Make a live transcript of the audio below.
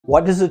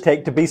What does it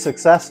take to be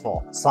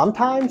successful?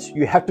 Sometimes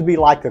you have to be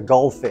like a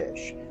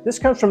goldfish. This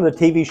comes from the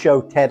TV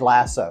show Ted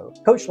Lasso.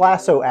 Coach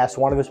Lasso asked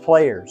one of his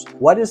players,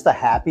 "What is the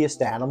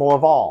happiest animal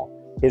of all?"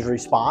 His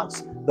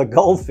response, "The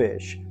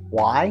goldfish."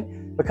 Why?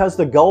 Because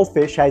the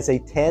goldfish has a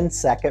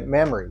 10-second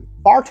memory.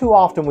 Far too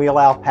often we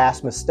allow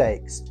past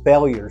mistakes,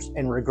 failures,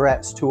 and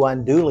regrets to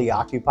unduly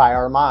occupy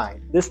our mind.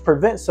 This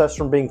prevents us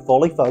from being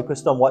fully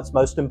focused on what's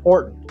most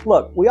important.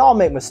 Look, we all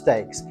make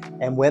mistakes,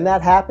 and when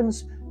that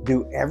happens,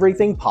 do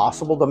everything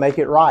possible to make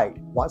it right.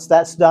 Once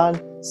that's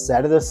done,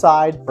 set it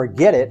aside,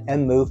 forget it,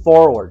 and move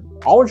forward.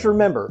 Always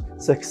remember,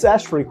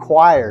 success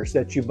requires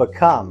that you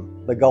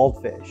become the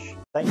goldfish.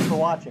 Thanks for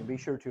watching. Be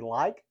sure to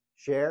like,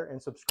 share,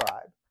 and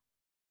subscribe.